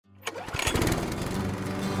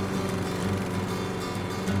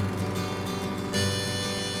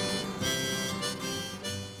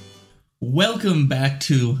Welcome back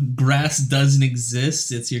to Grass Doesn't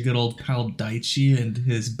Exist. It's your good old pal Daichi and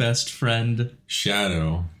his best friend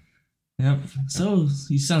Shadow. Yep. So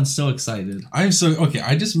you sound so excited. I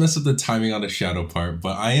just messed up the timing on the Shadow part,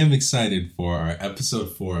 but I am excited for our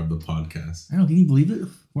episode 4 of the podcast. I know, can you believe it?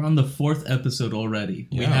 We're on the 4th episode already.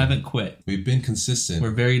 Yeah. We haven't quit. We've been consistent.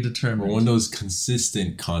 We're very determined. We're one of those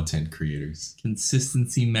consistent content creators.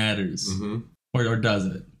 Consistency matters. Mm-hmm. Or does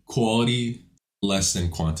it? Quality less than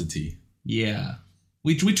quantity. Yeah.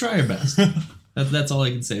 We try our best. That's all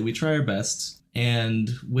I can say. We try our best.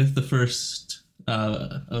 And with the first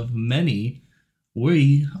of many,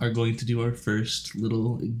 we are going to do our first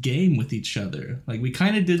little game with each other. Like we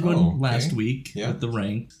kind of did one last week with the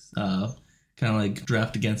ranked, kind of like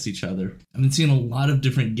draft against each other. I've been seeing a lot of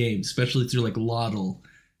different games, especially through like LoLdle.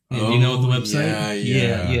 And you know the website?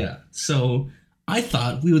 Yeah. So I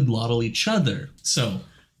thought we would LoLdle each other. So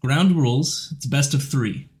ground rules, it's best of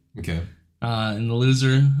 3. Okay. And the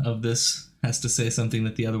loser of this has to say something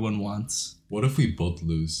that the other one wants. What if we both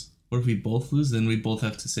lose? What if we both lose? Then we both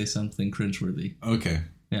have to say something cringeworthy. Okay.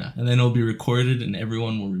 Yeah, and then it'll be recorded and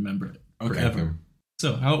everyone will remember it forever. Okay.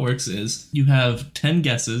 So how it works is you have 10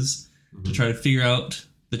 guesses to try to figure out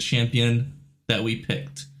the champion that we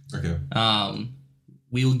picked. Okay.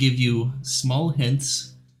 We'll give you small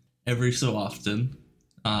hints every so often.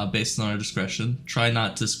 Based on our discretion. Try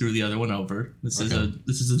not to screw the other one over. This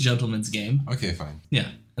is a gentleman's game. Okay, fine. Yeah.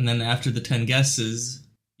 And then after the 10 guesses,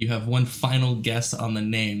 you have one final guess on the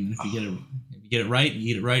name. If you get it right,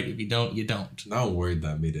 you get it right. If you don't, you don't. Not worried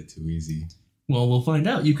that made it too easy. Well, we'll find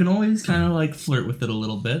out. You can always kind of like flirt with it a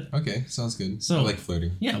little bit. Okay, sounds good. So I like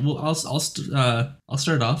flirting. Yeah, well, I'll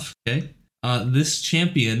start off. Okay. This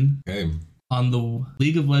champion on the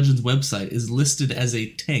League of Legends website is listed as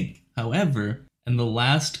a tank. However, in the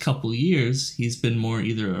last couple years, he's been more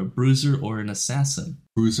either a bruiser or an assassin.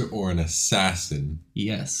 Bruiser or an assassin?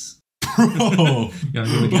 Yes. Bro! You want to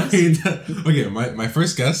give a guess? Okay, my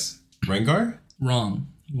first guess, Rengar? Wrong.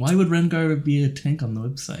 Why would Rengar be a tank on the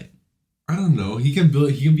website? I don't know. He can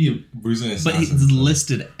be a bruiser and assassin. But he's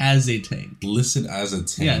listed as a tank. Listed as a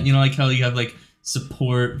tank? Yeah, you know like how you have like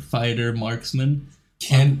support, fighter, marksman?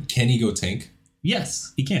 Can he go tank?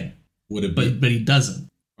 Yes, he can. Would it be? But he doesn't.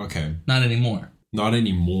 Okay. Not anymore. Not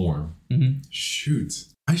anymore. Mm-hmm. Shoot.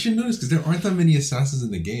 I should notice because there aren't that many assassins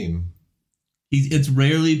in the game. It's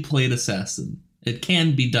rarely played assassin. It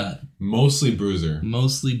can be done. Mostly bruiser.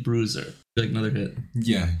 Mostly bruiser. Like another hit.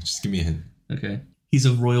 Yeah, just give me a hint. Okay. He's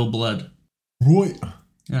of royal blood.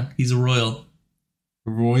 Yeah, he's a royal.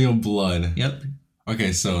 Royal blood. Yep.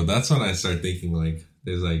 Okay, so that's when I start thinking like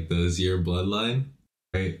there's like the Azir bloodline.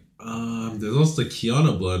 Right? There's also the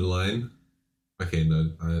Kiana bloodline. Okay,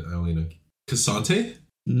 no, I only know Cassante?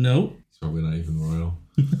 Nope. He's probably not even royal.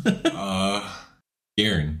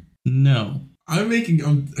 Garen. No. I'm making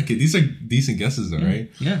okay, these are decent guesses though, right?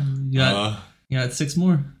 Yeah. You got 6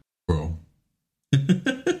 more. Bro.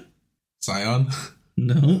 Scion?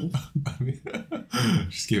 No. I mean,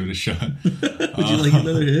 just give it a shot. Would you like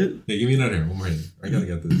another hit? Yeah, give me another hit. One more hit. I gotta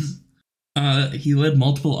get this. He led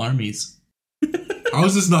multiple armies. How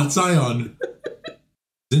is this not Scion?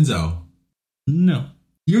 Xin Zhao. No.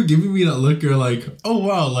 You're giving me that look, you're like, oh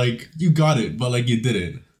wow, like, you got it, but like, you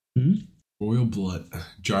didn't. Mm-hmm. Royal blood.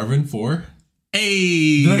 Jarvan 4?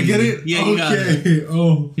 Hey! Did I get it? Yeah, you got it.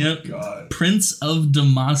 Oh, yep. God. Prince of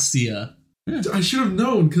Demacia. Yeah. I should have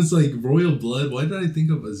known, because, like, royal blood, why did I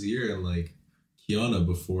think of Azir and, like, Kiana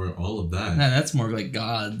before all of that? Nah, that's more like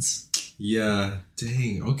gods. Yeah,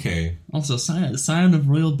 dang, okay. Also, Scion of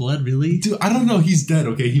royal blood, really? Dude, I don't know, he's dead,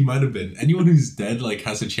 okay? He might have been. Anyone who's dead, like,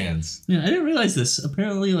 has a chance. Yeah, I didn't realize this.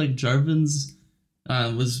 Apparently, like, Jarvan's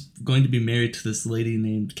was going to be married to this lady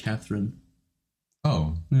named Catherine.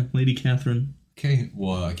 Oh. Yeah, Lady Catherine. Okay,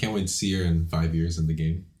 well, I can't wait to see her in 5 years in the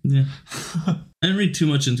game. Yeah. I didn't read too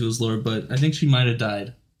much into his lore, but I think she might have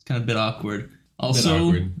died. It's kind of a bit awkward.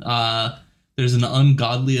 Also, there's an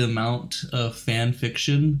ungodly amount of fan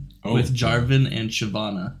fiction with Jarvan and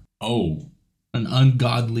Shyvana. Oh. An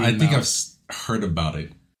ungodly amount. I think I've heard about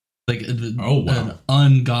it. Like, an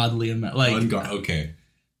ungodly amount. Like, okay.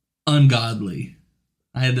 Ungodly.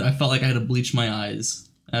 I felt like I had to bleach my eyes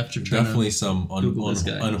after trying Definitely some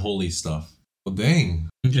unholy stuff. Well, dang.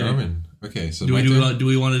 Okay. Jarvan. Okay, so do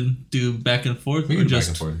we want to do back and forth? We can do back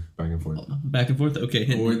and forth. Back and forth. Back and forth? Okay,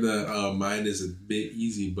 hit or me. Mine is a bit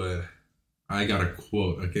easy, but I got a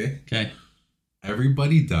quote, okay? Okay.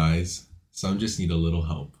 Everybody dies, some just need a little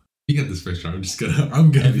help. If you get this first round,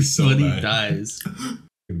 I'm gonna be so mad. Everybody dies. I'm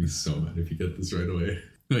gonna be so mad if you get this right away.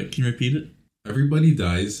 Wait, can you repeat it? Everybody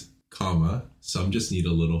dies, comma, some just need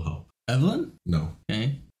a little help. Evelyn? No.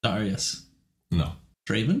 Okay. Darius? No.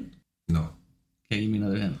 Draven? No. Okay, give me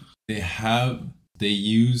another hint. They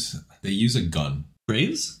use a gun.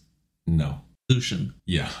 Braves? No. Lucian.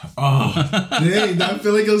 Yeah. Oh, dang! I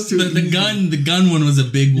feel like it was too easy. The gun one was a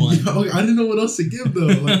big one. Yeah, I didn't know what else to give though.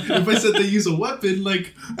 Like, if I said they use a weapon,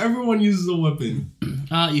 like everyone uses a weapon.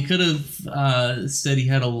 You could have said he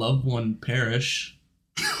had a loved one perish.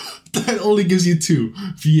 That only gives you two: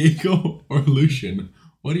 Viego or Lucian.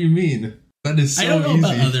 What do you mean? That is so easy. I don't know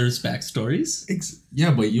about others' backstories.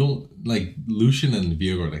 Yeah, but you'll like Lucian and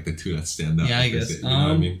Viego are like the two that stand out. Yeah, I guess. You know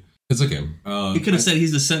what I mean? It's okay. You could have said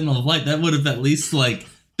he's the Sentinel of Light. That would have at least like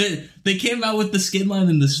they came out with the skin line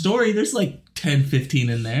in the story. There's like 10, 15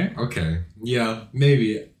 in there. Okay. Yeah,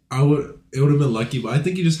 maybe. It would have been lucky, but I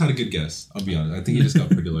think you just had a good guess. I'll be honest. I think you just got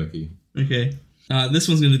pretty lucky. Okay. This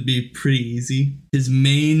one's going to be pretty easy. His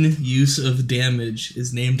main use of damage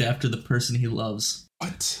is named after the person he loves.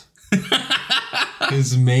 What?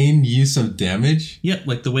 His main use of damage? Yep,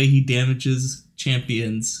 like the way he damages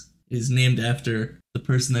champions is named after the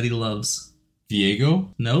person that he loves.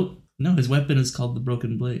 Viego? Nope. No, his weapon is called the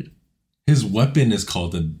Broken Blade. His weapon is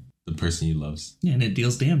called the person he loves. Yeah, and it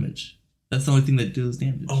deals damage. That's the only thing that deals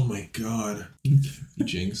damage. Oh my god. You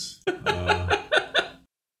jinx.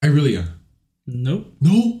 Irelia. Nope.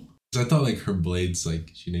 No? I thought like her blades,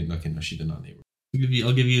 like she didn't. Okay, no, she did not name her.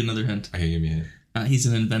 I'll give you another hint. Okay, give me a hint. He's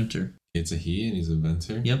an inventor. It's a he and he's an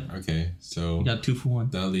inventor? Yep. Okay, so you got 2 for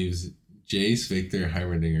 1. That leaves Jace, Victor,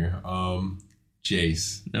 Heimerdinger.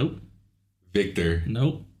 Jace. Nope. Victor.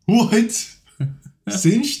 Nope. What?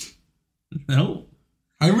 Singed? Nope.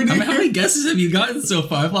 Heimerdinger? How many guesses have you gotten so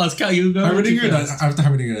far? I've lost count. You go. Heimerdinger? After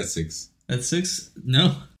Heimerdinger, that's 6. That's 6?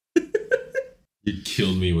 No. You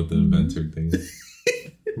killed me with the inventor thing.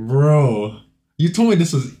 Bro, you told me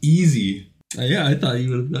this was easy. Yeah, I thought you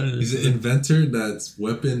would have done it. He's an inventor that's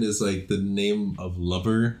weapon is like the name of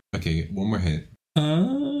lover. Okay, one more hint.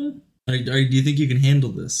 Do you think you can handle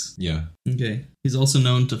this? Yeah. Okay. He's also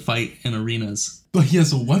known to fight in arenas. But he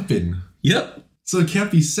has a weapon. Yep. So it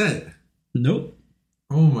can't be set. Nope.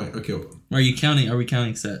 Oh my, okay. Are we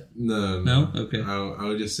counting set? No. No? Okay. I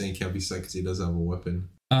was just saying can't be set because he doesn't have a weapon.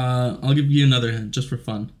 I'll give you another hint just for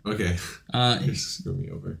fun. Okay. You screw me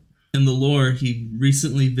over. In the lore, he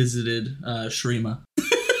recently visited Shrima.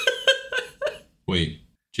 Wait,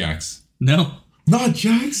 Jax. No. Not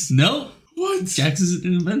Jax? No. What? Jax is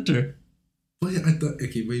an inventor. Wait, I thought,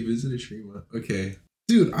 okay, wait, visited Shrima. Okay.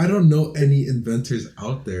 Dude, I don't know any inventors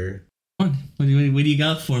out there. What do you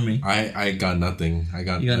got for me? I got nothing. You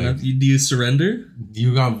got nothing? Do you surrender?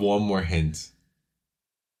 You got one more hint.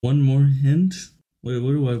 One more hint? What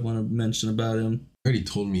do I want to mention about him? You already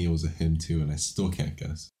told me it was a him too, and I still can't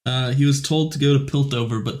guess. He was told to go to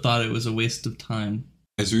Piltover, but thought it was a waste of time.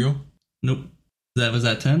 Ezreal? Nope. Was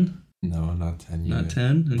that 10? No, not 10 yet. Not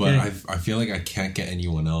 10? Okay. But I feel like I can't get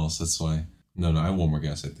anyone else. That's why. No, I have one more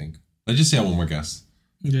guess, I think. Let's just say I have one more guess.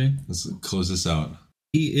 Okay. Let's close this out.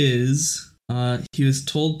 He was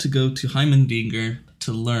told to go to Heimerdinger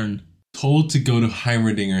to learn. Told to go to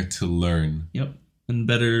Heimerdinger to learn. Yep. And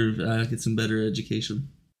get some better education.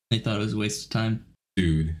 They thought it was a waste of time.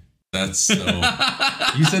 Dude, that's so...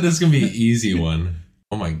 You said this is going to be an easy one.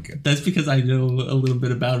 Oh my god. That's because I know a little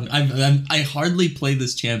bit about him. I hardly play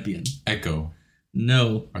this champion. Echo.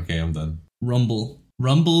 No. Okay, I'm done. Rumble.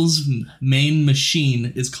 Rumble's main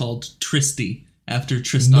machine is called Tristy, after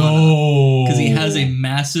Tristana. No. Because he has a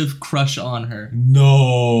massive crush on her.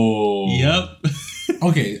 No. Yep.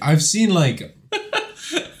 Okay, I've seen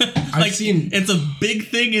it's a big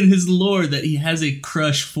thing in his lore that he has a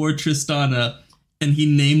crush for Tristana, and he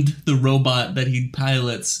named the robot that he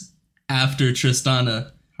pilots after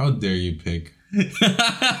Tristana. How dare you pick?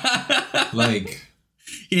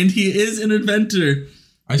 And he is an inventor.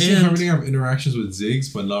 I see Heimerdinger have interactions with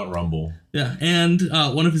Ziggs, but not Rumble. Yeah, and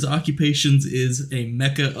one of his occupations is a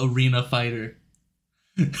mecha arena fighter.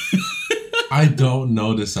 I don't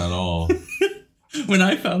know this at all. When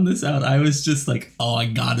I found this out, I was just like, oh, I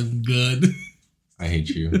got him good. I hate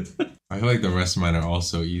you. I feel like the rest of mine are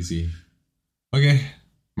also easy. Okay,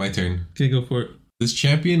 my turn. Okay, go for it. This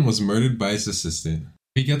champion was murdered by his assistant.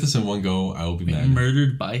 If you get this in one go, I will be mad.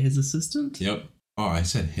 Murdered by his assistant? Yep. Oh, I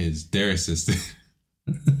said their assistant.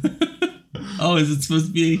 Oh, is it supposed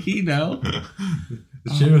to be a he now? The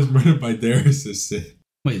champion was murdered by their assistant.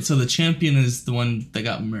 Wait, so the champion is the one that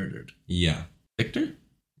got murdered? Yeah. Victor?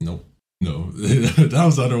 Nope. No, that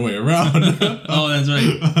was the other way around. Oh, that's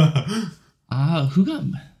right. Who got...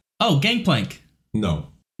 Oh, Gangplank. No.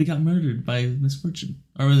 He got murdered by misfortune.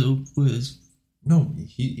 Or was... No,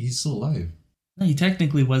 he's still alive. No, he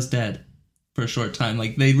technically was dead for a short time.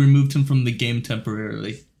 They removed him from the game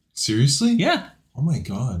temporarily. Seriously? Yeah. Oh my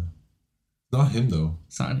god. Not him though.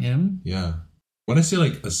 It's not him? Yeah. When I say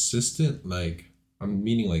like assistant, like I'm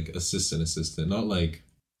meaning like assistant, not like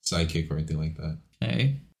sidekick or anything like that.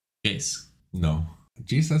 Okay. Jace. No.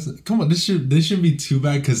 Jace, come on, this should be too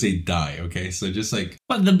bad because they die, okay? So just like...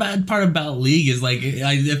 But the bad part about League is like,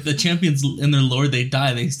 if the champions in their lore, they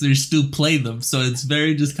die, they still play them. So it's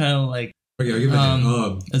very just kind of like... Okay, I'll give it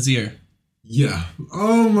a Azir. Yeah.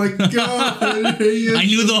 Oh my god. I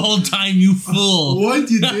knew the whole time, you fool. What,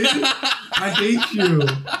 you did? I hate you.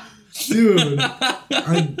 Dude.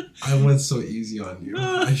 I went so easy on you.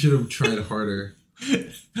 I should have tried harder.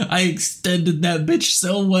 I extended that bitch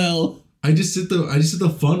so well. I just did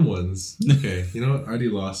the fun ones. Okay, you know what? I already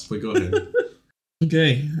lost, but go ahead.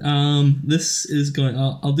 Okay, this is going.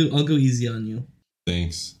 I'll go easy on you.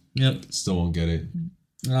 Thanks. Yep. Still won't get it.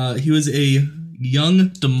 He was a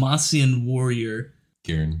young Demacian warrior.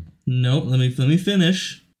 Garen. Nope. Let me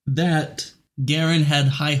finish. That Garen had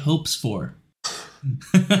high hopes for.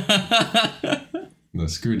 No,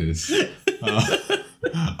 screw this.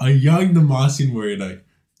 A young Demacian warrior that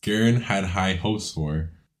Garen had high hopes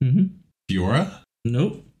for. Mm-hmm. Fiora?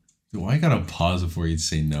 Nope. Why gotta pause before you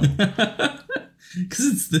say no? Because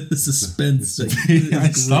it's the suspense.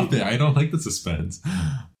 Stop it. I don't like the suspense.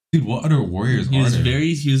 Dude, what other warriors are there?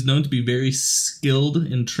 He was known to be very skilled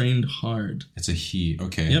and trained hard. It's a he.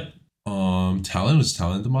 Okay. Yep. Talon? Was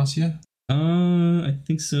Talon Demacia? I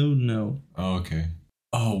think so. No. Oh, okay.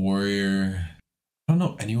 Oh, warrior. I don't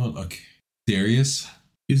know anyone. Okay. Darius?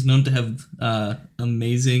 He was known to have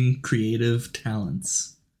amazing creative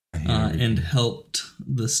talents. And helped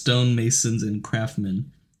the stonemasons and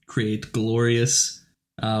craftsmen create glorious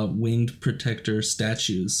winged protector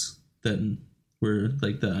statues that were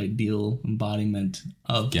like the ideal embodiment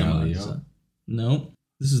of Galileo. No,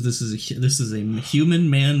 this is a human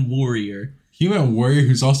man warrior. Human warrior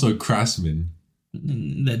who's also a craftsman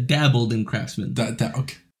that dabbled in craftsman. That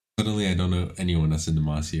okay. Suddenly, I don't know anyone that's in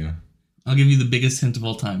Demacia. I'll give you the biggest hint of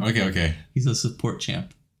all time. Okay. He's a support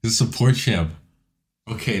champ. He's a support champ.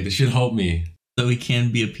 Okay, this should help me. So he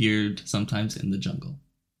can be appeared sometimes in the jungle.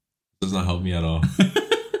 Does not help me at all.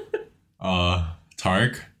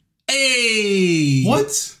 Tark? Hey!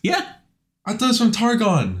 What? Yeah. I thought it was from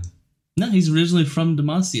Targon. No, he's originally from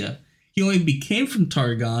Demacia. He only became from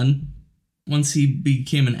Targon once he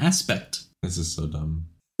became an aspect. This is so dumb.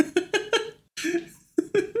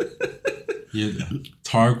 Yeah,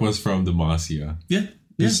 Targ was from Demacia. Yeah.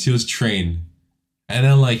 He was trained. And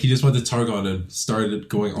then, like, he just went to Targon and started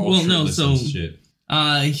going all shirtless and shit.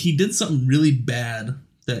 He did something really bad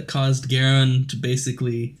that caused Garen to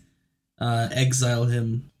basically exile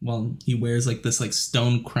him while he wears, like, this, like,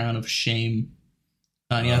 stone crown of shame.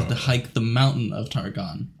 And he has to hike the mountain of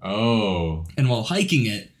Targon. Oh. And while hiking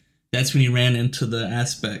it, that's when he ran into the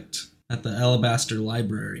aspect at the Alabaster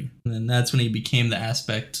Library. And then that's when he became the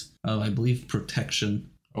aspect of, I believe,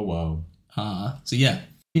 protection. Oh, wow. So, yeah.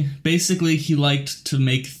 Basically, he liked to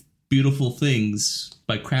make beautiful things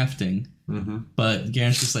by crafting, but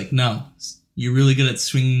Garen's just like, no, you're really good at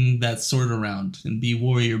swinging that sword around and be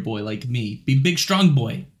warrior boy like me. Be big, strong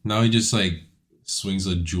boy. Now he just, like, swings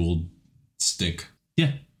a jeweled stick.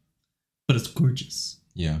 Yeah. But it's gorgeous.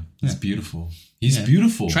 Yeah. It's beautiful. He's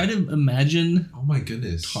beautiful. Try to imagine... Oh, my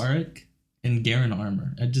goodness. Tarek in Garen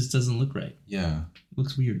armor. It just doesn't look right. Yeah. It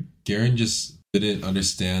looks weird. Garen just didn't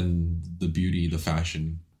understand the beauty, the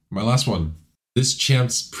fashion. My last one. This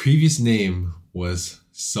champ's previous name was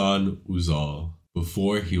Sun Uzal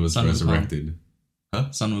before he was resurrected.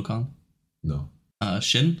 Huh? Sun Wukong? No.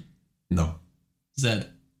 Shin? No. Zed?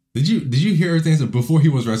 Did you hear everything before he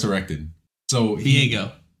was resurrected? So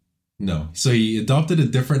Viego? No. So he adopted a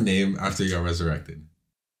different name after he got resurrected.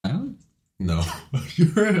 Huh? No.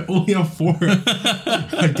 You're only on 4.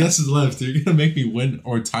 I guess it's left. You're gonna make me win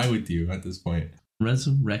or tie with you at this point.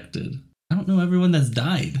 Resurrected. I don't know everyone that's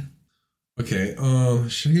died. Okay,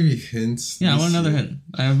 should I give you hints? Yeah, I want another hint.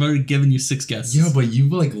 I've already given you 6 guesses. Yeah, but you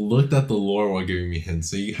like looked at the lore while giving me hints,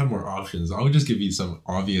 so you have more options. I'll just give you some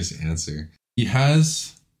obvious answer. He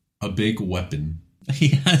has a big weapon. He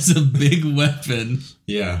has a big weapon.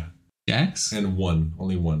 Yeah. Jax? And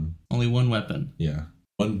only one. Only one weapon. Yeah.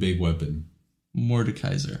 One big weapon.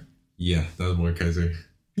 Mordekaiser. Yeah, that was Mordekaiser.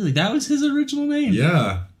 Really? That was his original name?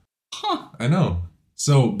 Yeah. Huh. I know.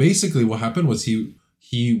 So basically what happened was he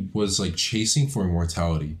was like chasing for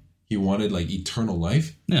immortality. He wanted like eternal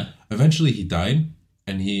life. Yeah. Eventually he died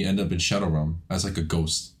and he ended up in Shadow Realm as like a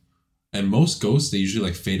ghost. And most ghosts, they usually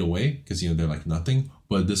like fade away because, you know, they're like nothing.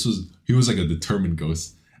 But he was like a determined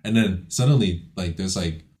ghost. And then suddenly like there's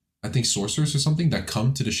like, I think sorcerers or something that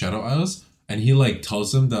come to the Shadow Isles and he like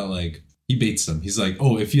tells them that like, he baits them. He's like,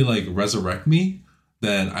 oh, if you like resurrect me,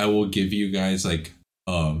 then I will give you guys like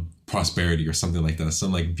prosperity or something like that,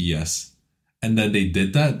 some like BS. And then they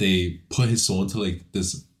did that. They put his soul into like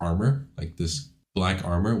this armor, like this black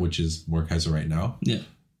armor, which is Mordekaiser right now. Yeah.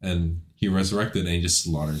 And he resurrected and he just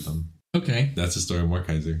slaughtered them. Okay. That's the story of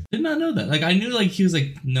Mordekaiser. Did not know that. Like, I knew like he was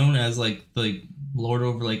like known as like lord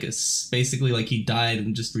over like basically like he died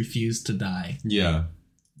and just refused to die. Yeah.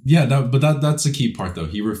 Yeah, that's the key part though.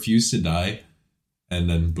 He refused to die and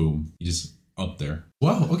then boom, he just up there.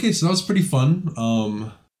 Wow, okay, so that was pretty fun.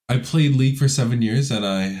 I played League for 7 years and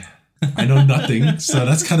I know nothing, so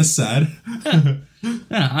that's kind of sad.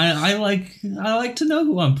 Yeah, I like to know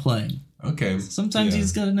who I'm playing. Okay. Sometimes you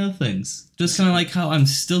just gotta know things. Just kind of like how I'm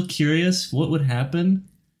still curious what would happen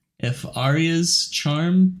if Arya's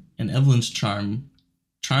charm and Evelyn's charm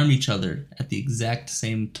each other at the exact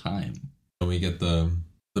same time. And we get the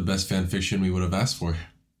best fan fiction we would have asked for.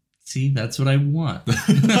 See, that's what I want. The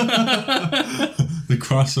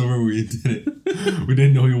crossover we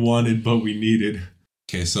didn't know we wanted, but we needed.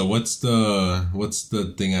 Okay, so what's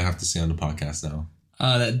the thing I have to say on the podcast now?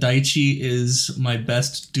 That Daichi is my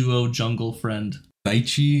best duo jungle friend.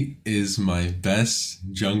 Daichi is my best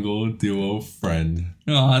jungle duo friend.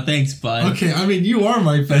 Aw, thanks, bud. Okay, I mean, you are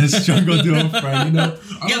my best jungle duo friend, you know?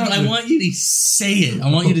 Yeah, but I want you to say it. I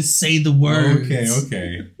want you to say the words.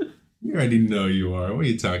 Okay. You already know you are. What are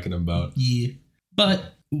you talking about? Yeah.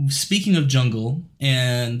 But speaking of jungle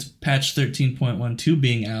and patch 13.12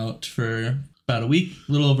 being out for about a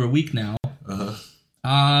little over a week now.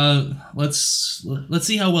 Let's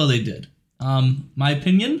see how well they did. My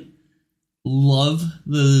opinion, love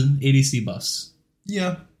the ADC buffs.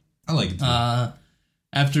 Yeah, I like it too.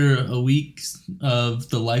 After a week of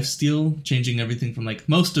the lifesteal, changing everything from like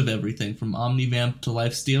most of everything from Omnivamp to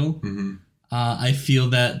lifesteal, I feel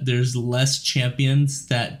that there's less champions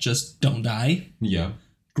that just don't die. Yeah.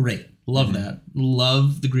 Great. Love that.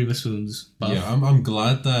 Love the Grievous Wounds buff. Yeah, I'm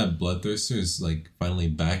glad that Bloodthirster is like finally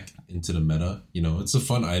back into the meta. You know, it's a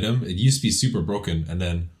fun item. It used to be super broken and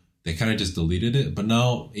then they kind of just deleted it. But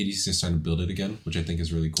now ADC is trying to build it again, which I think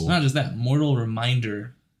is really cool. Not just that, Mortal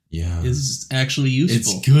Reminder is actually useful.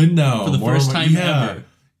 It's good now. For the first time ever. It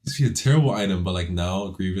used to be a terrible item, but like now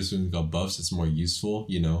Grievous Wounds got buffs. It's more useful,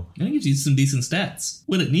 you know. I think it gives you some decent stats.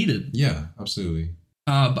 What it needed. Yeah, absolutely.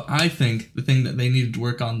 But I think the thing that they needed to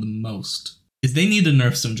work on the most is they need to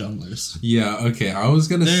nerf some junglers. Yeah, okay. I was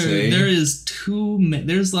gonna say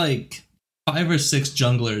there's like 5 or 6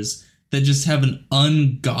 junglers that just have an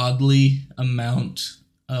ungodly amount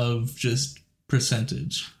of just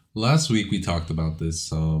percentage. Last week we talked about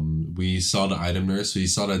this. We saw the item nerfs. We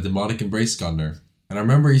saw that Demonic Embrace got nerfed. And I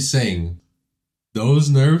remember you saying, those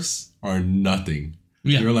nerfs are nothing.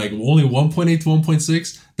 Yeah. You're like, only 1.8 to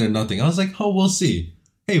 1.6? They're nothing. I was like, oh, we'll see.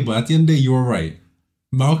 Hey, but at the end of the day, you were right.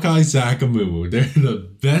 Maokai, Zac, and Mumu. They're the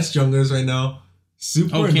best junglers right now.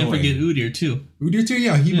 Super annoying. Can't forget Udyr, too. Udyr, too,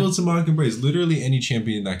 yeah. He builds Demonic Embrace. Literally any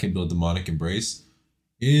champion that can build Demonic Embrace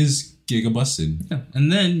is giga-busted. Yeah.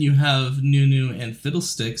 And then you have Nunu and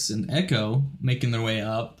Fiddlesticks and Echo making their way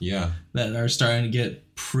up. Yeah. That are starting to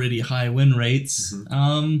get pretty high win rates.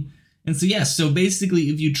 And so, yeah, so basically,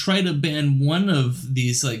 if you try to ban one of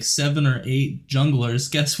these, like, 7 or 8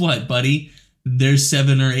 junglers, guess what, buddy? There's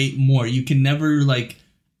 7 or 8 more. You can never, like,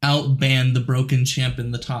 out-ban the broken champ in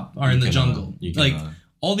the top, or in the jungle. Like,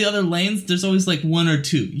 all the other lanes, there's always, like, 1 or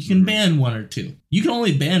 2. You can ban 1 or 2. You can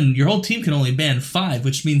only ban, your whole team can only ban 5,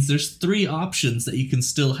 which means there's 3 options that you can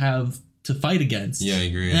still have to fight against. Yeah, I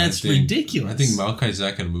agree. And that's ridiculous. I think Maokai,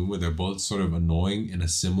 Zac, and Mumu, they're both sort of annoying in a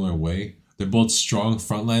similar way. They're both strong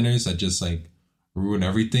frontliners that just like ruin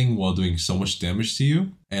everything while doing so much damage to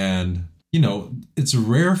you. And, you know, it's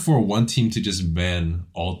rare for one team to just ban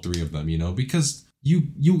all 3 of them, you know, because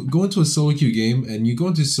you go into a solo queue game and you go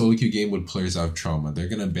into a solo queue game with players that have trauma. They're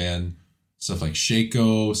going to ban stuff like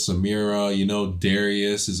Shaco, Samira, you know,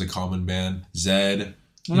 Darius is a common ban, Zed.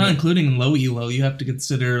 Well, not including in low elo, you have to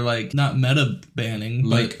consider like not meta banning.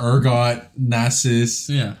 Like Urgot, Nasus.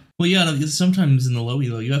 Yeah. Well, yeah, sometimes in the low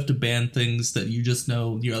elo, you have to ban things that you just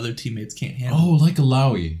know your other teammates can't handle. Oh, like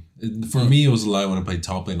Alawi. For me, it was Alawi when I played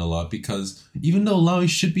top lane a lot because even though Alawi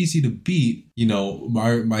should be easy to beat, you know,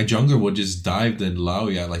 my jungler would just dive the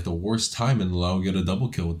Alawi at like the worst time and Alawi get a double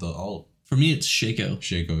kill with the ult. For me, it's Shaco.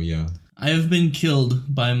 Shaco, yeah. I have been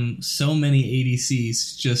killed by so many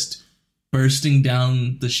ADCs just bursting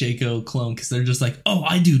down the Shaco clone because they're just like, oh,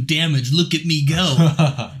 I do damage, look at me go.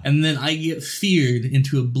 And then I get feared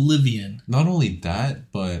into oblivion. Not only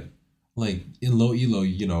that, but like in low elo,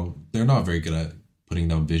 you know, they're not very good at putting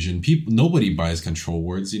down vision. Nobody buys control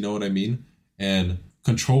words, you know what I mean? And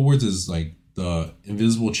control words is like the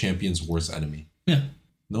invisible champion's worst enemy. Yeah.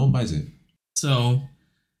 No one buys it. So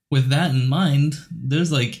with that in mind,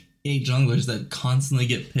 there's like 8 junglers that constantly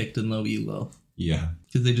get picked in low elo. Yeah.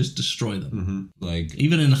 Because they just destroy them. Like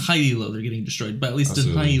even in high elo, they're getting destroyed. But at least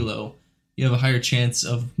in high elo, you have a higher chance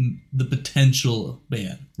of the potential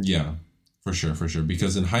ban. Yeah, for sure.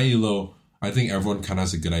 Because in high elo, I think everyone kind of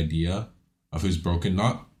has a good idea of who's broken.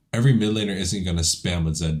 Not every mid laner isn't going to spam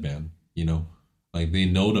a Zed ban, you know? Like, they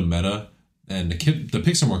know the meta, and the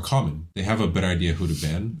picks are more common. They have a better idea who to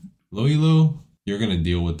ban. Low elo, you're going to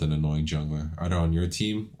deal with an annoying jungler, either on your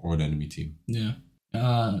team or the enemy team. Yeah.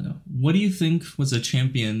 What do you think was a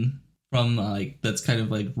champion from, that's kind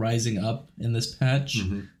of, rising up in this patch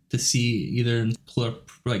to see either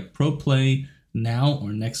pro play now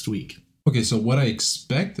or next week? Okay, so what I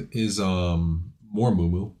expect is more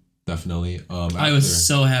Mumu. Definitely. I was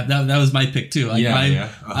so happy. That was my pick too.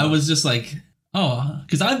 I was just like,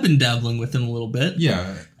 because I've been dabbling with him a little bit.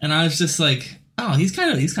 Yeah. And I was just like, he's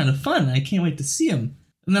kind of fun. I can't wait to see him.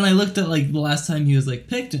 And then I looked at the last time he was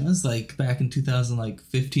picked, and it was back in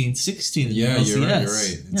 2015, 16. Yeah, LCS. you're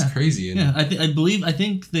right. It's crazy. Yeah, I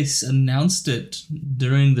think they announced it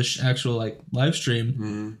during the actual live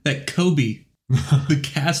stream that Kobe, the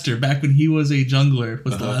caster, back when he was a jungler,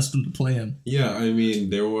 was the last one to play him. Yeah, I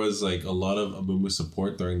mean, there was a lot of Amumu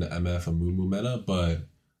support during the MF Amumu meta, but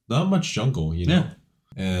not much jungle, you know? Yeah.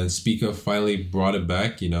 And Spica finally brought it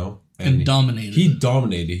back, you know? And dominated. He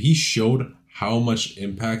dominated. He showed how much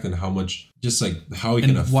impact and how much, just how he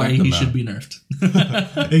can affect why the he map. Should be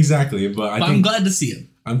nerfed. Exactly, but I'm glad to see him.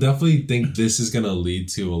 I definitely think this is going to lead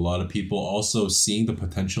to a lot of people also seeing the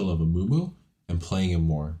potential of Amumu and playing him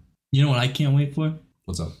more. You know what I can't wait for?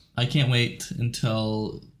 What's up? I can't wait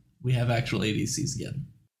until we have actual ADCs again.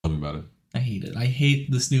 Tell me about it. I hate it. I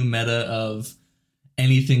hate this new meta of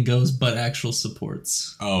anything goes but actual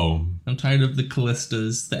supports. Oh. I'm tired of the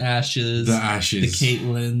Callistas, the Ashes, the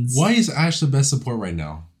Caitlyn's. Why is Ashe the best support right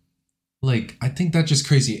now? I think that's just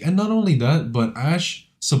crazy. And not only that, but Ashe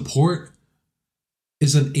support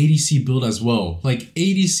is an ADC build as well.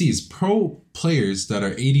 ADCs, pro players that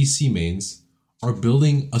are ADC mains are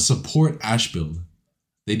building a support Ashe build.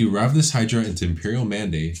 They do Ravnus Hydra into Imperial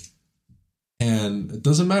Mandate, and it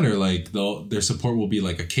doesn't matter, their support will be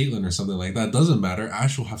a Caitlyn or something like that. It doesn't matter.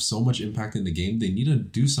 Ashe will have so much impact in the game. They need to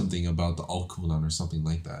do something about the ult cooldown or something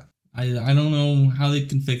like that. I don't know how they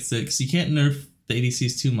can fix it, because you can't nerf the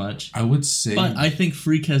ADCs too much. I would say... But I think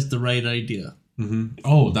Freak has the right idea.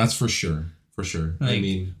 Oh, that's for sure. For sure. I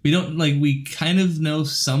mean... We don't, we kind of know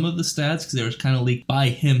some of the stats, because they were kind of leaked by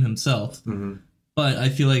him himself. But I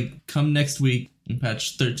feel come next week, when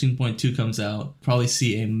patch 13.2 comes out, probably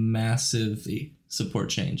see a massive support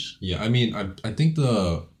change. Yeah, I mean, I think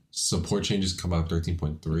the support changes come out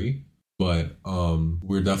 13.3, but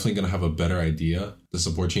we're definitely going to have a better idea, the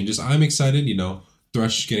support changes. I'm excited,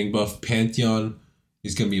 Thresh getting buffed, Pantheon,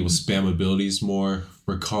 he's going to be able to spam abilities more,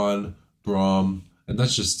 Rakan, Braum, and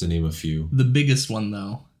that's just to name a few. The biggest one,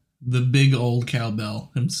 though. The big old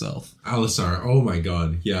cowbell himself. Alistar, oh my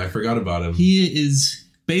god. Yeah, I forgot about him. He is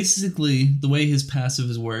basically, the way his passive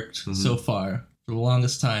has worked so far, for the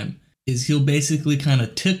longest time, is he'll basically kind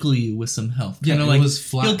of tickle you with some health. Yeah, it was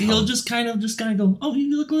flat. He'll just kind of go, oh,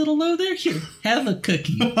 you look a little low there? Here, have a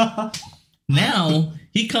cookie. Now,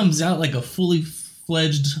 he comes out like a fully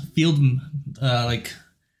fledged field,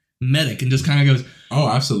 medic, and just kind of goes, oh,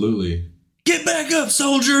 absolutely. Get back up,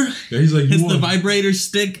 soldier! Yeah, he's like, hits the vibrator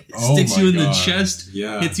stick, sticks you in the chest,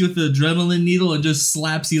 hits you with the adrenaline needle, and just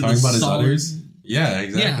slaps you with the his udders? Yeah,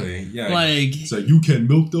 exactly. Yeah. So you can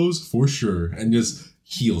milk those for sure. And just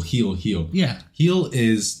heal. Yeah. Heal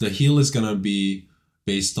is going to be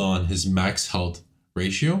based on his max health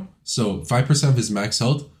ratio. So 5% of his max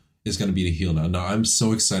health is going to be the heal now. Now, I'm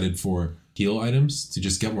so excited for heal items to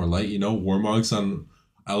just get more light. Warmogs on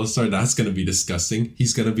Alistar, that's going to be disgusting.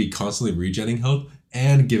 He's going to be constantly regenerating health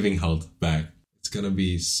and giving health back. It's going to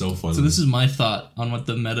be so fun. So this is my thought on what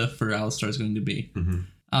the meta for Alistar is going to be.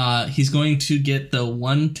 He's going to get the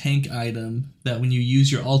one tank item that when you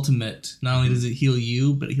use your ultimate, not only does it heal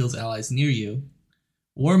you, but it heals allies near you.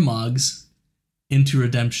 Warmogs into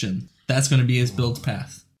Redemption. That's going to be his build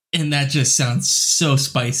path. And that just sounds so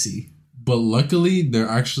spicy. But luckily, they're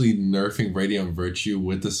actually nerfing Radiant Virtue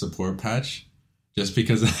with the support patch. Just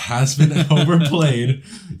because it has been overplayed,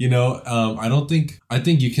 I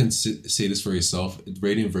think you can say this for yourself.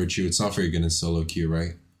 Radiant Virtue, it's not very good in solo queue,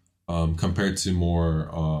 right? Compared to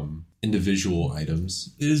more individual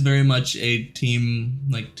items. It is very much a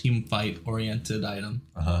team fight oriented item.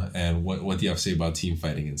 And what do you have to say about team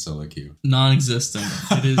fighting in solo queue? Non-existent.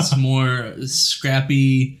 It is more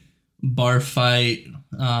scrappy bar fight.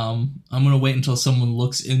 I'm gonna wait until someone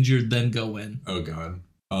looks injured, then go in. Oh god.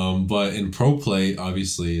 But in pro play,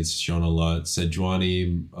 obviously, it's shown a lot.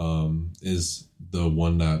 Sejuani is the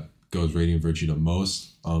one that goes Radiant Virtue the most.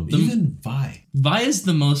 Even Vi. Vi is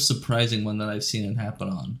the most surprising one that I've seen it happen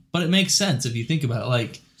on. But it makes sense if you think about it.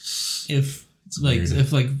 Like, if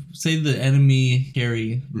say the enemy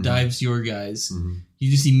carry dives your guys, you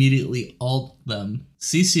just immediately ult them,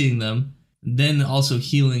 CCing them, then also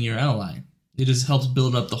healing your ally. It just helps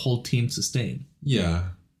build up the whole team sustain. Yeah.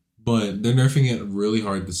 But they're nerfing it really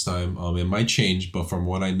hard this time. It might change, but from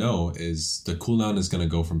what I know is the cooldown is going to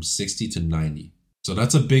go from 60 to 90. So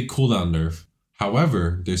that's a big cooldown nerf.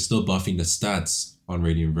 However, they're still buffing the stats on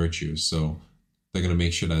Radiant Virtue, so they're going to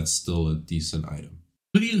make sure that's still a decent item.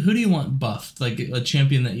 Who do you want buffed? Like a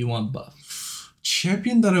champion that you want buffed?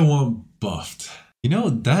 Champion that I want buffed. You know,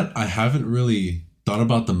 that I haven't really thought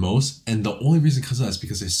about the most, and the only reason because of that is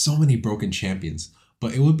because there's so many broken champions.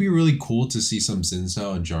 But it would be really cool to see some Xin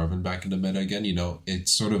Zhao and Jarvan back in the meta again. You know, it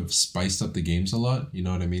sort of spiced up the games a lot. You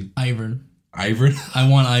know what I mean? Ivern. I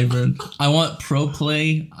want Ivern. I want pro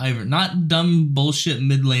play Ivern. Not dumb bullshit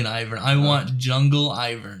mid lane Ivern. I want jungle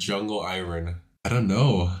Ivern. Jungle Ivern. I don't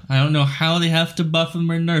know. I don't know how they have to buff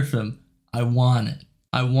him or nerf him. I want it.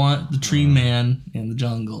 I want the tree man in the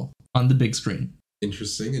jungle on the big screen.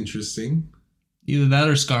 Interesting. Either that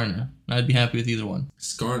or Skarner. I'd be happy with either one.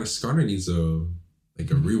 Skarner needs a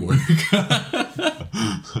rework.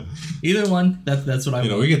 Either one. That's what I want.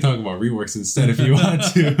 You know, we can talk about reworks instead if you want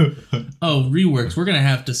to. Oh, reworks. We're going to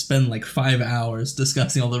have to spend like 5 hours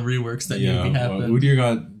discussing all the reworks that need to be happening.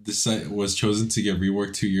 Udyr was chosen to get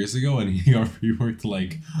reworked 2 years ago, and he got reworked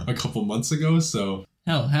like a couple months ago, so...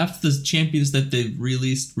 Hell, half the champions that they've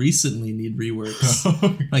released recently need reworks.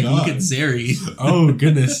 Oh, like, God. look at Zeri. Oh,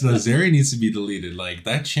 goodness. No, Zeri needs to be deleted. Like,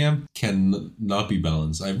 that champ can not be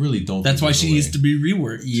balanced. I really don't That's why she needs to be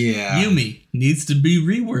reworked. Yeah. Yuumi needs to be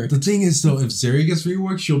reworked. The thing is, though, if Zeri gets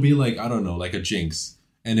reworked, she'll be like, I don't know, like a Jinx.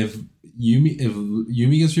 And if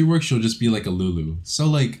Yuumi gets reworked, she'll just be like a Lulu. So,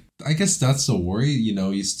 like, I guess that's the worry. You know,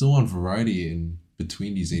 you still want variety in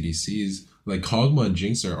between these ADCs. Like, Kog'Maw and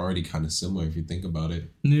Jinx are already kind of similar if you think about it.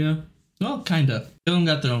 Yeah. Well, kind of. They don't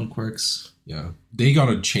got their own quirks. Yeah. They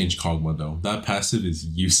gotta change Kog'Maw, though. That passive is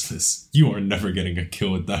useless. You are never getting a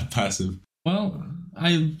kill with that passive. Well,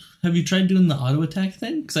 have you tried doing the auto attack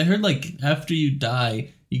thing? Because I heard, like, after you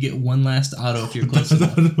die, you get one last auto if you're close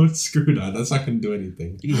enough. Screw that. That's not gonna do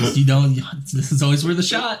anything. You don't. This is always worth a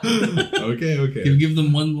shot. Okay. Give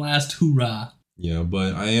them one last hoorah. Yeah,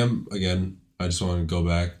 but I just want to go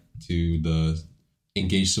back to the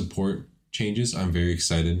engage support changes. I'm very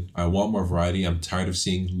excited. I want more variety. I'm tired of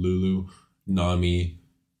seeing Lulu, Nami,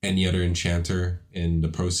 any other enchanter in the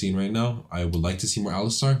pro scene right now. I would like to see more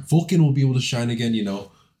Alistar. Vulcan will be able to shine again, you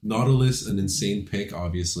know. Nautilus, an insane pick,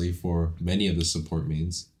 obviously, for many of the support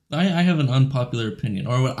mains. I have an unpopular opinion,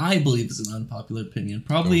 or what I believe is an unpopular opinion.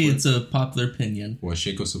 Probably it's a popular opinion. What,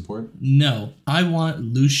 Shaco support? No. I want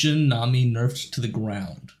Lucian Nami nerfed to the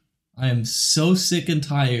ground. I am so sick and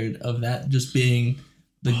tired of that just being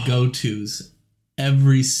the go-tos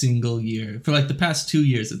every single year. For like the past 2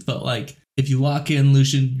 years, it felt like if you lock in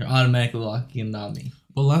Lucian, you're automatically locking in Nami.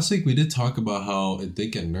 Well, last week we did talk about how it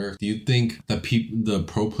did get nerfed. Do you think that the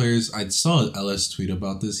pro players... I saw an LS tweet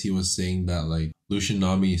about this. He was saying that like Lucian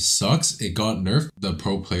Nami sucks. It got nerfed. The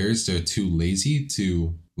pro players, they're too lazy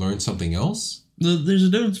to learn something else. There's a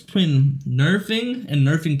difference between nerfing and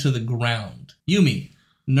nerfing to the ground. Yuumi.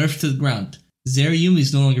 Nerfed to the ground. Zeri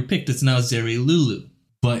Yumi's no longer picked. It's now Zeri Lulu.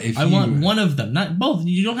 But if I want one of them, not both.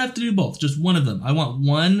 You don't have to do both. Just one of them. I want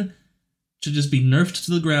one to just be nerfed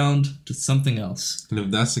to the ground to something else. And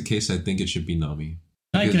if that's the case, I think it should be Nami.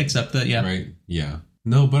 I can accept that, yeah. Right? Yeah.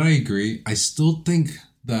 No, but I agree. I still think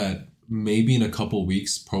that maybe in a couple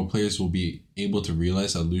weeks, pro players will be able to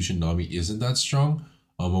realize that Lucian Nami isn't that strong.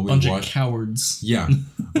 Bunch of cowards. Yeah.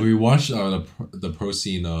 We watched the pro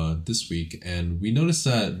scene this week, and we noticed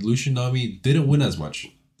that Lucian Nami didn't win as much.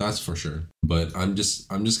 That's for sure. But I'm just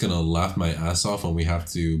gonna laugh my ass off when we have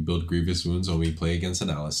to build Grievous Wounds when we play against an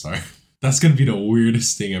Alistar. That's gonna be the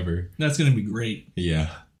weirdest thing ever. That's gonna be great.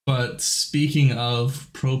 Yeah. But speaking of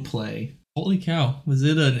pro play, holy cow, was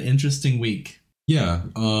it an interesting week? Yeah.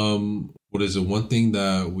 What is it? One thing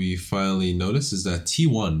that we finally noticed is that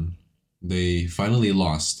T1, they finally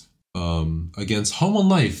lost against Home on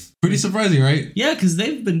Life. Pretty surprising, right? Yeah, because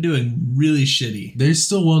they've been doing really shitty. They're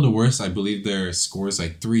still one of the worst. I believe their score is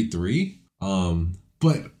like 3-3.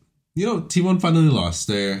 But, you know, T1 finally lost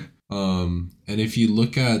there. And if you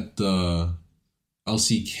look at the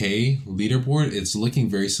LCK leaderboard, it's looking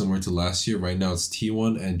very similar to last year. Right now, it's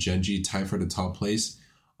T1 and Genji tied for the top place.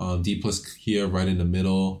 D plus Kia right in the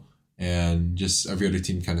middle. and just every other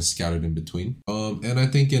team kind of scattered in between. And I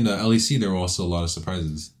think in LEC there were also a lot of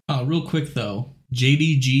surprises. Real quick though,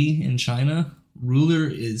 JDG in China, Ruler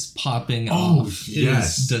is popping off.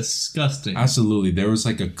 Yes. It is disgusting. Absolutely. There was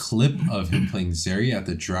like a clip of him playing Zeri at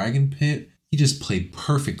the Dragon Pit. He just played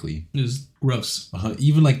perfectly. It was gross.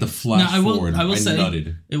 Even like the flat forward, I will say,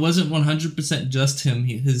 nutted. it wasn't 100% just him.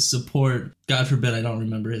 His support, God forbid I don't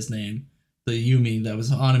remember his name, the Yumi that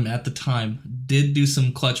was on him at the time, did do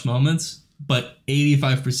some clutch moments, but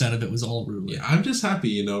 85% of it was all Ruler. Yeah, I'm just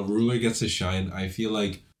happy, Ruler gets to shine. I feel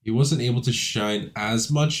like he wasn't able to shine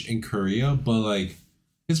as much in Korea, but like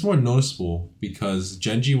it's more noticeable because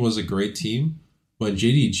Genji was a great team, but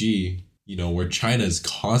JDG, where China is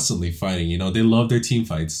constantly fighting, they love their team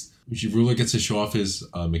fights. Ruler gets to show off his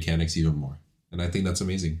mechanics even more, and I think that's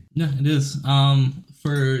amazing. Yeah, it is.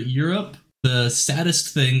 For Europe, the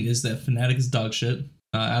saddest thing is that Fnatic is dog shit.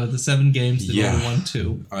 Out of the 7 games, they've only won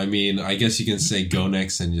 2. I mean, I guess you can say go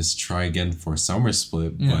next and just try again for summer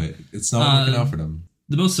split, but it's not working out for them.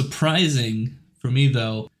 The most surprising for me,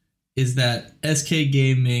 though, is that SK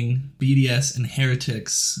Gaming, BDS, and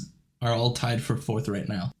Heretics are all tied for 4th right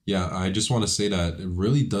now. Yeah, I just want to say that it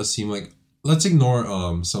really does seem like... Let's ignore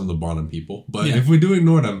some of the bottom people, but if we do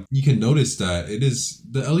ignore them, you can notice that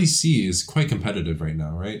the LEC is quite competitive right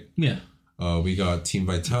now, right? Yeah. We got Team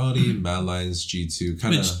Vitality, Mad Lions, G2,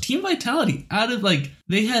 kind of... Team Vitality,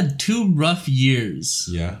 they had 2 rough years.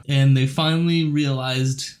 Yeah. And they finally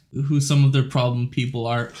realized who some of their problem people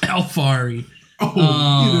are. Alfari.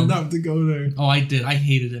 Oh, you didn't have to go there. Oh, I did. I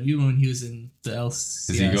hated him, even when he was in the LCS.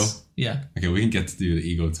 His ego? Yeah. Okay, we can get to do the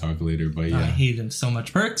ego talk later, but yeah. I hated him so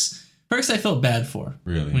much. Perks I felt bad for.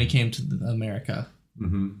 Really? When he came to America.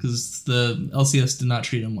 Because the LCS did not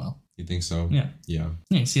treat him well. You think so? Yeah. Yeah.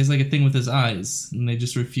 Yes, he has like a thing with his eyes, and they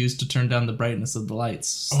just refuse to turn down the brightness of the lights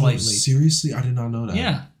slightly. Oh, seriously? I did not know that.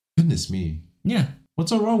 Yeah. Goodness me. Yeah. What's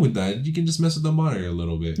so wrong with that? You can just mess with the monitor a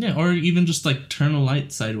little bit. Yeah, or even just like turn a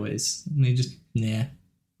light sideways. And they just, nah.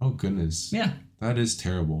 Oh, goodness. Yeah. That is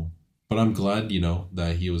terrible. But I'm glad,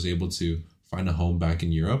 that he was able to find a home back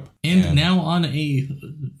in Europe. And now on a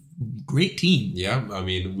great team. Yeah, I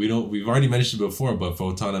mean, we've already mentioned it before, but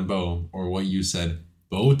Photon and Bo, or what you said,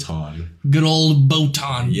 Botan. Good old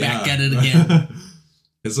Botan, back at it again.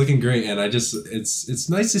 It's looking great, and it's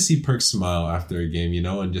nice to see Perk smile after a game,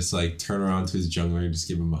 and just like turn around to his jungler and just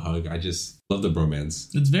give him a hug. I just love the bromance.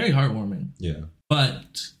 It's very heartwarming. Yeah.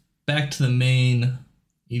 But back to the main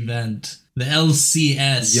event, the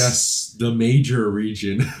LCS. Yes, the major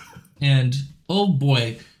region. And oh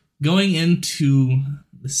boy, going into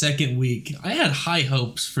the second week, I had high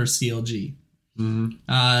hopes for CLG.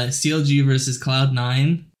 CLG versus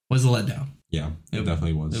Cloud9 was a letdown. Yeah, it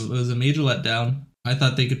definitely was. It was a major letdown. I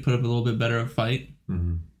thought they could put up a little bit better of a fight.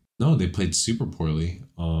 No, they played super poorly.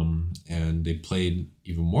 And they played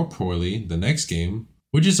even more poorly the next game,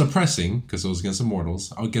 which is oppressing because it was against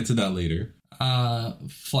Immortals. I'll get to that later.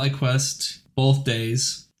 FlyQuest, both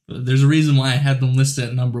days. There's a reason why I had them listed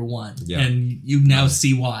at number 1. Yeah. And you now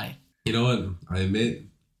see why. You know what? I admit,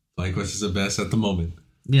 FlyQuest is the best at the moment.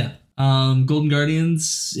 Yeah. Golden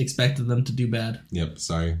Guardians, expected them to do bad. Yep,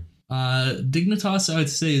 sorry. Dignitas, I would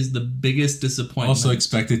say, is the biggest disappointment. Also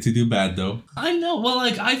expected to do bad, though. I know. Well,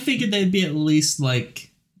 I figured they'd be at least,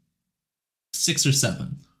 6 or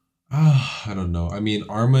 7. I don't know. I mean,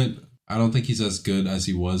 Armut, I don't think he's as good as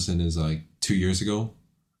he was in his, 2 years ago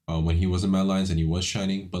when he was in Mad Lions and he was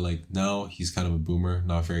shining. But, now he's kind of a boomer,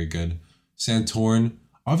 not very good. Santorin,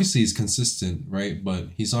 obviously he's consistent, right? But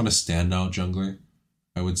he's not a standout jungler,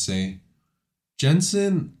 I would say.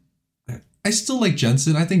 Jensen... I still like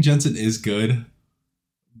Jensen. I think Jensen is good,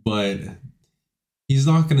 but he's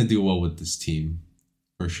not going to do well with this team,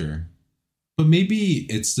 for sure. But maybe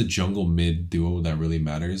it's the jungle mid duo that really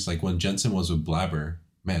matters. Like when Jensen was with Blabber,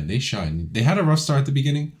 man, they shine. They had a rough start at the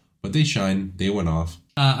beginning, but they shine. They went off.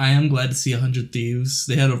 I am glad to see 100 Thieves.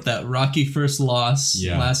 They had that rocky first loss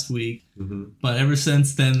last week. But ever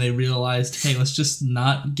since then, they realized, hey, let's just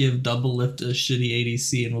not give Double Lift a shitty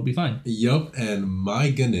ADC and we'll be fine. Yup, and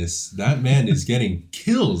my goodness, that man is getting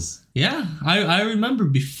kills. Yeah, I remember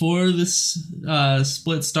before this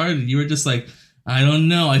split started, you were just like, I don't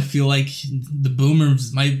know, I feel like the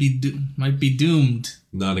boomers might be doomed.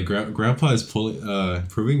 No, the grandpa is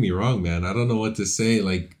proving me wrong, man. I don't know what to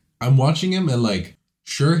say. I'm watching him and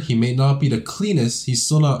sure, he may not be the cleanest. He's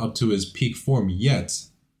still not up to his peak form yet.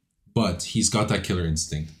 But he's got that killer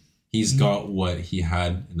instinct. He's got what he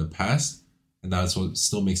had in the past. And that's what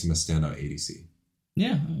still makes him a standout ADC.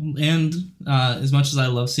 Yeah. And as much as I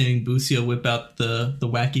love seeing Bucio whip out the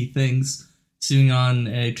wacky things, seeing on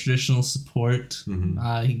a traditional support,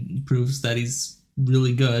 he proves that he's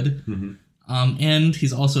really good. Mm-hmm. And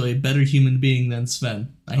he's also a better human being than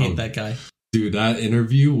Sven. I hate that guy. Dude, that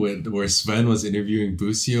interview where Sven was interviewing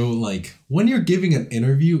Busio, like, when you're giving an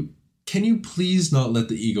interview, can you please not let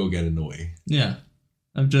the ego get in the way? Yeah.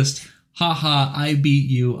 I'm just, haha, I beat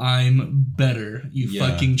you. I'm better, you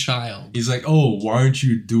fucking child. He's like, oh, why aren't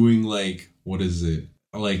you doing, like, what is it?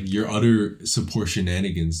 Like, your other support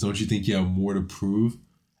shenanigans. Don't you think you have more to prove?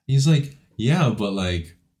 He's like, yeah, but,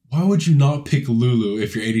 like, why would you not pick Lulu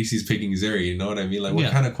if your ADC's picking Zeri? You know what I mean? Like,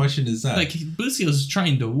 what kind of question is that? Like, Busio's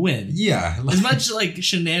trying to win. Yeah. As much, like,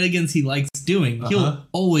 shenanigans he likes doing, he'll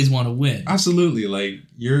always want to win. Absolutely. Like,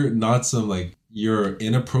 you're not some, like, you're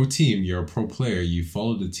in a pro team, you're a pro player, you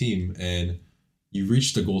follow the team, and you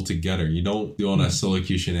reach the goal together. You don't do all that solo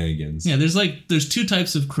queue shenanigans. Yeah, there's two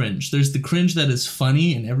types of cringe. There's the cringe that is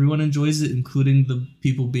funny and everyone enjoys it, including the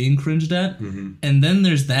people being cringed at. Mm-hmm. And then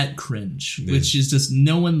there's that cringe, which is just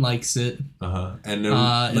no one likes it. And then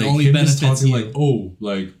like, it only benefits you. Like, oh,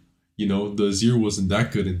 like, you know, the Zero wasn't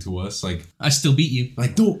that good into us. Like, I still beat you.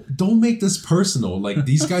 Like, don't make this personal. Like,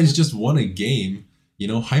 these guys just won a game. You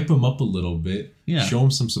know, hype them up a little bit. Yeah. Show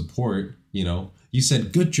them some support, you know. You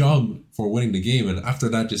said, good job for winning the game. And after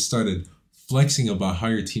that, just started flexing about how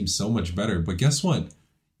your team's so much better. But guess what?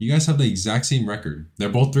 You guys have the exact same record. They're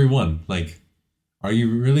both 3-1. Like, are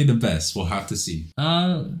you really the best? We'll have to see.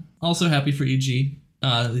 Also happy for EG.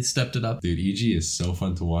 They stepped it up. Dude, EG is so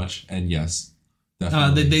fun to watch. And yes,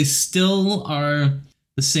 definitely. They still are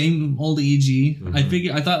the same old EG.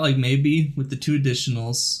 Mm-hmm. I thought, like, maybe with the 2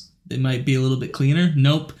 additionals, they might be a little bit cleaner.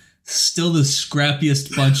 Nope. Still the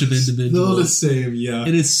scrappiest bunch of individuals. Still the same, yeah.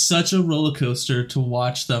 It is such a roller coaster to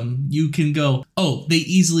watch them. You can go, oh, they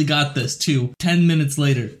easily got this too. 10 minutes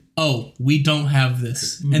later, oh, we don't have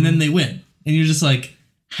this. And then they win. And you're just like,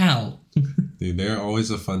 how? Dude, they're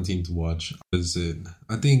always a fun team to watch.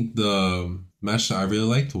 I think the match that I really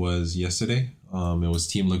liked was yesterday. It was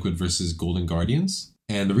Team Liquid versus Golden Guardians.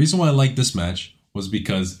 And the reason why I liked this match was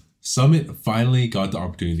because Summit finally got the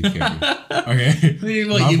opportunity to carry. Okay?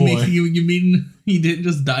 You mean he didn't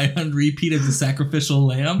just die on repeat as a sacrificial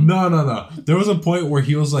lamb? No. There was a point where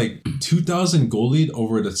he was like 2,000 gold lead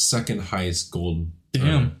over the second highest gold.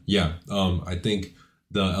 Damn. Yeah. I think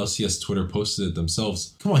the LCS Twitter posted it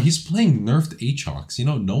themselves. Come on, he's playing nerfed Aatrox. You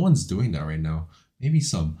know, no one's doing that right now. Maybe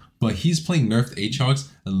some. But he's playing nerfed Aatrox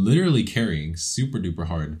and literally carrying super duper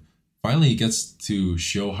hard. Finally, he gets to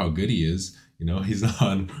show how good he is. You know, he's not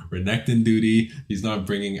on Renekton duty. He's not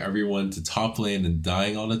bringing everyone to top lane and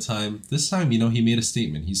dying all the time. This time, you know, he made a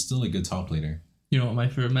statement. He's still a good top laner. You know what my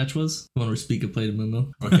favorite match was? The one where Spica played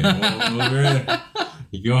Mumu. Okay,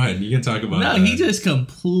 go ahead. You can talk about that. No, he just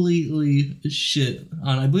completely shit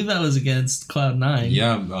on. I believe that was against Cloud9.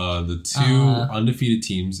 Yeah, the 2 undefeated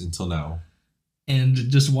teams until now. And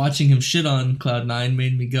just watching him shit on Cloud9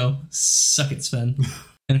 made me go, suck it, Sven.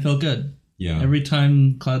 And it felt good. Yeah. Every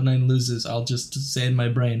time Cloud9 loses, I'll just say in my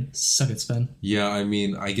brain, suck it, Sven. Yeah, I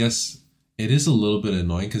mean, I guess it is a little bit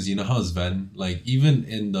annoying because you know how Sven, like, even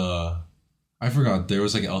in the... I forgot, there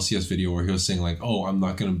was like an LCS video where he was saying like, oh, I'm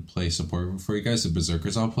not going to play support for you guys if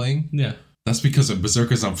Berserker's not playing. Yeah. That's because if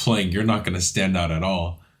Berserker's not playing, you're not going to stand out at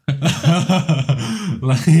all.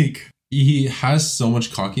 Like, he has so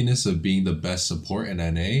much cockiness of being the best support in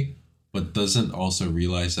NA, but doesn't also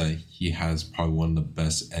realize that he has probably one of the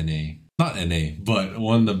best not NA, but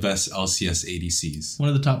one of the best LCS ADCs. One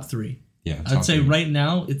of the top 3. Yeah. I'd say right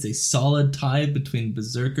now it's a solid tie between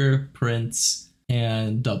Berserker, Prince,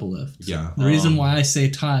 and Doublelift. Yeah. The reason why I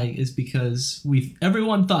say tie is because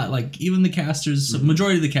everyone thought, like, even the casters,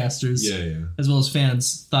 majority of the casters, as well as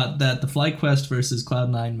fans, thought that the FlyQuest versus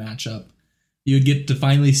Cloud9 matchup, you would get to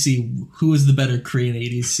finally see who is the better Korean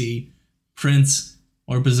ADC, Prince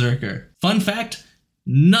or Berserker. Fun fact,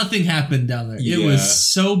 nothing happened down there. It was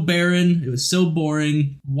so barren. It was so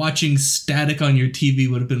boring. Watching static on your TV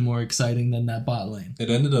would have been more exciting than that bot lane. It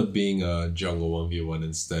ended up being a jungle 1v1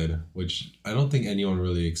 instead, which I don't think anyone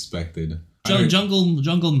really expected. Jungle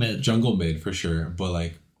mid. Jungle mid, for sure. But,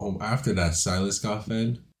 like, after that Silas got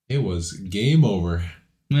fed, it was game over.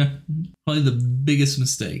 Yeah, probably the biggest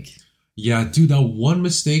mistake. Yeah, dude, that one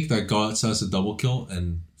mistake that got Silas a double kill,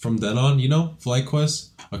 and from then on, you know, FlyQuest,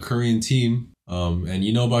 a Korean team, and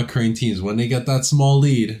you know about Korean teams, when they get that small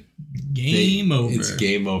lead, game over. It's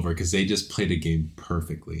game over because they just played a game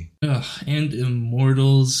perfectly. Ugh, and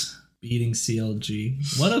Immortals beating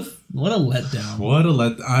CLG. What a letdown.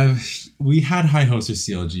 We had high hopes for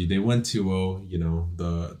CLG. They went 2-0, you know,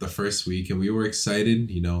 the first week, and we were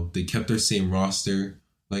excited. You know, they kept their same roster.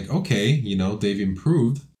 Like, okay, you know, they've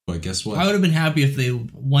improved. But guess what? I would have been happy if they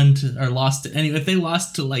won to, or lost to any. If they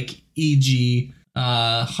lost to like EG,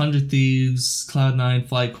 100 Thieves, Cloud9,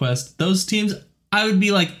 FlyQuest. Those teams, I would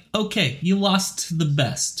be like, okay, you lost to the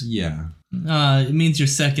best. Yeah. It means you're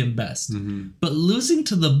second best. Mm-hmm. But losing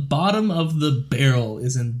to the bottom of the barrel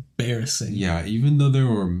is embarrassing. Yeah, even though there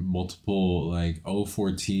were multiple like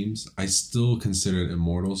 0-4 teams, I still considered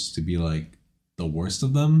Immortals to be like the worst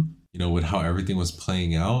of them, you know, with how everything was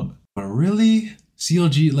playing out. But really,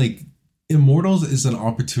 CLG, like, Immortals is an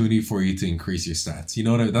opportunity for you to increase your stats. You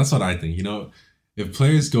know what that's what I think. You know, if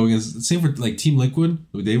players go against, say for like Team Liquid,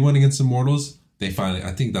 they went against Immortals,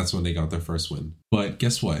 I think that's when they got their first win. But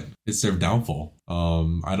guess what? It's their downfall.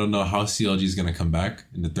 I don't know how CLG is going to come back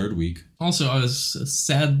in the third week. Also, I was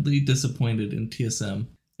sadly disappointed in TSM.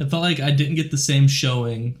 It felt like I didn't get the same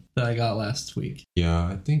showing that I got last week. Yeah,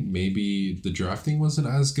 I think maybe the drafting wasn't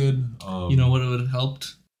as good. You know what would have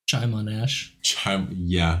helped? Chime on Ash.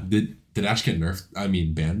 Yeah. Did Ash get nerfed? I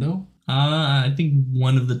mean, Bando? I think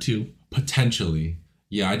one of the two. Potentially.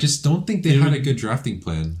 Yeah, I just don't think they had a good drafting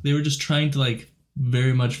plan. They were just trying to like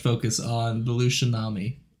very much focus on the Lucian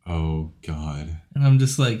Nami. Oh, God. And I'm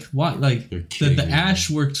just like, what? Like, the Ash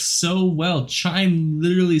worked so well. Chime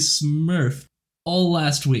literally smurfed all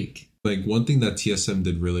last week. Like, one thing that TSM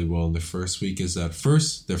did really well in the first week is that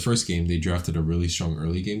their first game, they drafted a really strong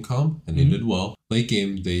early game comp, and they did well. Late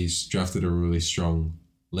game, they drafted a really strong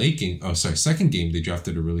second game, they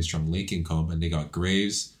drafted a really strong late game comp, and they got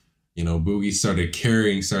Graves. You know, Boogie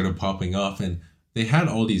started popping off, and they had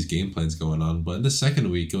all these game plans going on. But in the second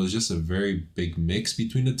week, it was just a very big mix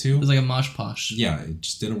between the two. It was like a mosh posh. Yeah, it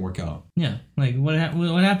just didn't work out. Yeah, like what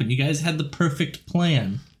happened? You guys had the perfect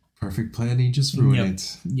plan. Perfect plan, you just ruined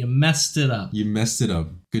it. You messed it up. You messed it up.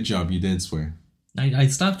 Good job, you didn't swear. I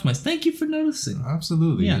stopped myself. Thank you for noticing.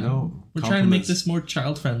 Absolutely, yeah. You know. We're trying to make this more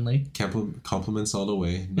child-friendly. Compliments all the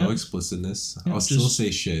way. No explicitness. I'll still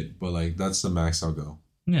say shit, but like that's the max I'll go.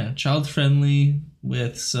 Yeah, child-friendly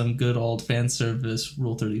with some good old fan service,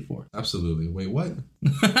 Rule 34. Absolutely. Wait, what?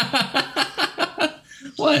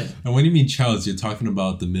 What? And when you mean childs, you're talking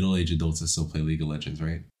about the middle-aged adults that still play League of Legends,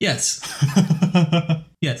 right? Yes.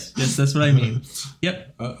 Yes, that's what I mean.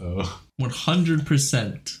 Yep.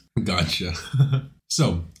 100%. Gotcha.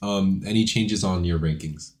 So, any changes on your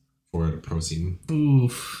rankings for the pro scene?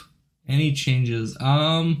 Oof. Any changes?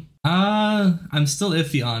 I'm still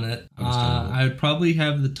iffy on it. I would probably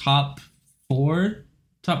have the top four.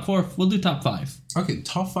 We'll do top five. Okay,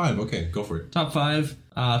 top five. Okay, go for it. Top five.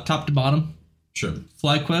 Top to bottom. Sure.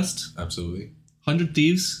 FlyQuest. Absolutely. 100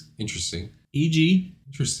 Thieves. Interesting. EG.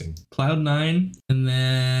 Interesting. Cloud9. And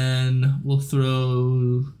then we'll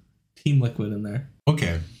throw Team Liquid in there.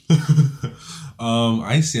 Okay.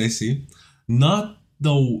 I see. Not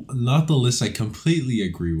the list I completely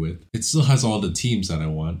agree with. It still has all the teams that I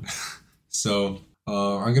want. So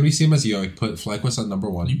I'm gonna be same as you. I put FlyQuest at number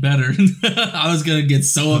 1. You better. I was gonna get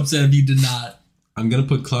so upset if you did not. I'm gonna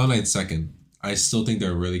put Cloud9 second. I still think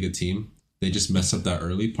they're a really good team. They just messed up that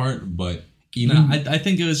early part, but I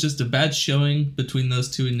think it was just a bad showing between those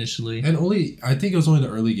two initially. And I think it was only the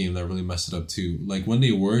early game that really messed it up too. Like when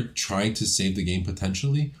they were trying to save the game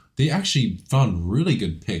potentially, they actually found really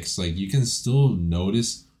good picks. Like you can still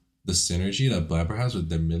notice the synergy that Blabber has with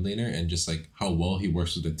their mid laner and just like how well he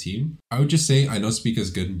works with the team. I would just say, I know Speak is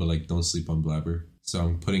good, but like don't sleep on Blabber. So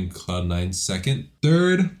I'm putting Cloud9 second.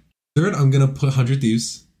 Third, I'm gonna put 100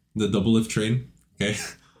 Thieves, the double lift train. Okay.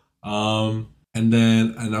 And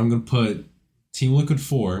I'm gonna put Team Liquid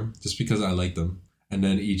 4 just because I like them, and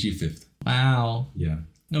then EG 5th. Wow. Yeah.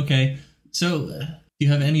 Okay. So, do you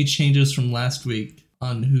have any changes from last week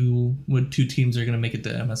on what two teams are gonna make it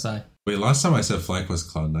to MSI? Wait, last time I said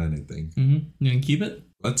FlyQuest Cloud9, I think. You gonna keep it?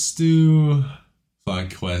 Let's do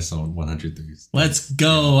FlyQuest on 100 Thieves. Let's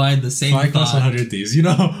go. I had the same FlyQuest thought. 100 Thieves. You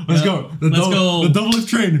know, let's go. Let's go. The double lift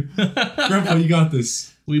train. Grandpa, you got this.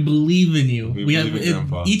 We believe in you. We believe in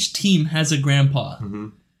Grandpa. Each team has a grandpa. Mm-hmm.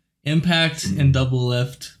 Impact and Double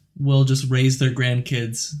Lift will just raise their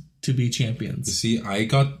grandkids to be champions. You see, I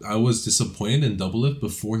was disappointed in Double Lift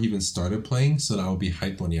before he even started playing, so that I would be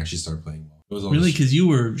hyped when he actually started playing well. It was really, because you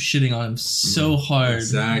were shitting on him so hard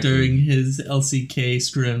during his LCK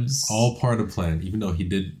scrims. All part of plan, even though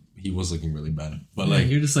he was looking really bad. But yeah,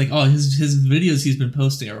 you're just like, oh, his videos he's been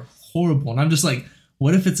posting are horrible. And I'm just like,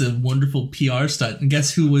 what if it's a wonderful PR stunt? And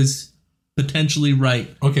guess who was potentially right?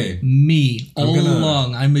 Okay. Me. All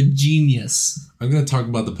along. I'm a genius. I'm going to talk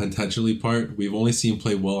about the potentially part. We've only seen him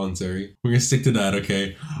play well on Zeri. We're going to stick to that,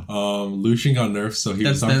 okay? Lucian got nerfed, so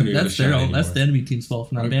was not going to be able to shine anymore. That's the enemy team's fault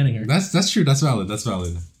for not banning her. That's true. That's valid.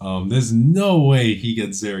 There's no way he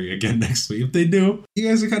gets Zeri again next week. If they do, you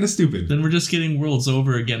guys are kind of stupid. Then we're just getting Worlds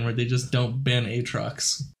over again where they just don't ban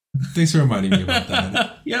Aatrox. Thanks for reminding me about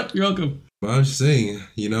that. Yep, you're welcome. But I'm just saying,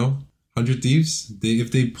 100 Thieves,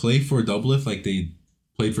 if they play for Doublelift like they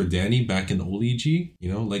played for Danny back in old EG,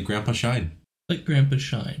 like Grandpa Shine. Like Grandpa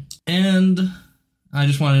Shine. And I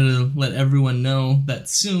just wanted to let everyone know that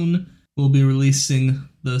soon we'll be releasing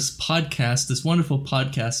this podcast, this wonderful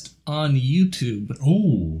podcast, on YouTube.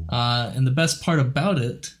 Oh. And the best part about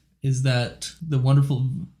it is that the wonderful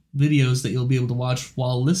videos that you'll be able to watch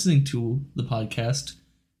while listening to the podcast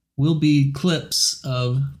will be clips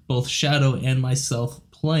of both Shadow and myself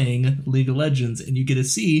playing League of Legends, and you get to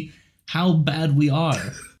see how bad we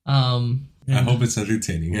are. I hope it's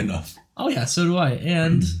entertaining enough. Oh yeah, so do I.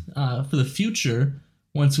 And for the future,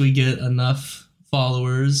 once we get enough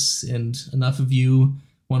followers and enough of you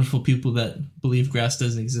wonderful people that believe grass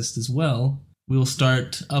doesn't exist as well, we will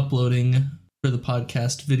start uploading for the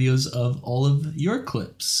podcast videos of all of your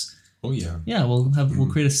clips. Oh yeah. Yeah, we'll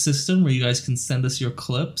create a system where you guys can send us your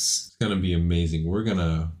clips. It's gonna be amazing. We're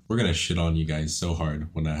gonna shit on you guys so hard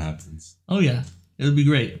when that happens. Oh yeah. It'll be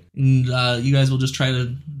great. And you guys will just try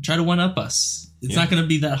to one up us. It's not gonna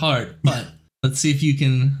be that hard, but let's see if you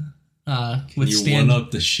can withstand. You one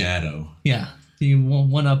up the Shadow. Yeah. Can you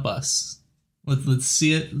one up us? Let's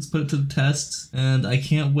see it. Let's put it to the test. And I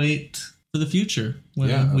can't wait for the future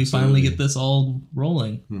when we finally get this all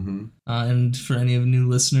rolling. Mm-hmm. And for any of the new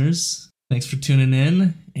listeners, thanks for tuning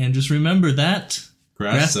in. And just remember that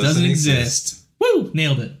grass doesn't exist. Woo!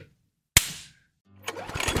 Nailed it.